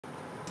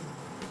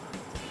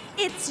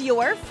It's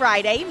your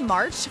Friday,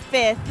 March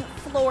 5th,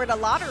 Florida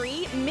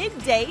Lottery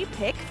Midday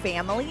Pick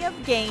family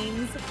of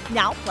games,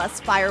 now plus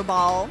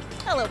Fireball.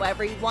 Hello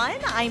everyone,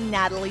 I'm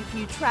Natalie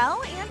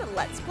Futrell, and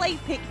let's play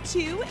Pick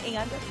 2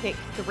 and Pick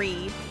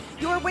 3.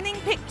 Your winning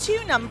Pick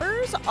 2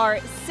 numbers are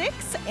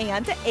 6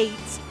 and 8.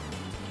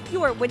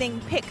 Your winning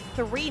Pick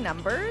 3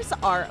 numbers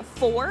are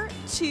 4,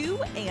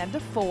 2,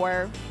 and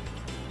 4.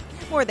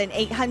 More than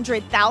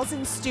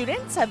 800,000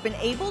 students have been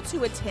able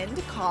to attend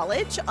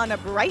college on a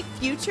Bright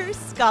Futures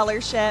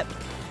scholarship.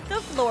 The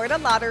Florida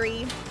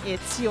Lottery,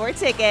 it's your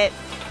ticket.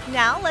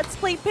 Now let's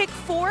play Pick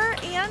 4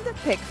 and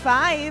Pick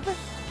 5.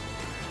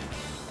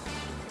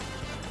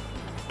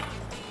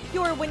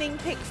 Your winning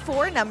Pick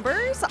 4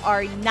 numbers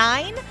are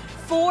 9,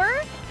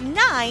 4,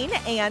 9,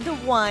 and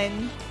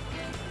 1.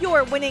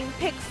 Your winning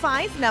Pick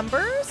 5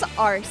 numbers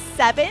are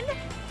 7,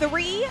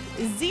 3,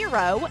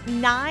 0,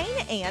 9,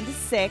 and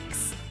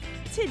 6.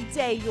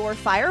 Today, your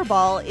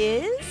Fireball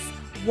is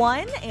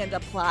 1 and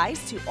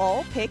applies to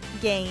all Pick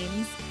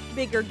games.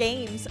 Bigger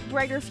games,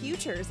 brighter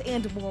futures,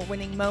 and more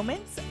winning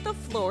moments. The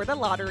Florida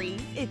Lottery.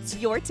 It's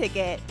your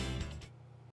ticket.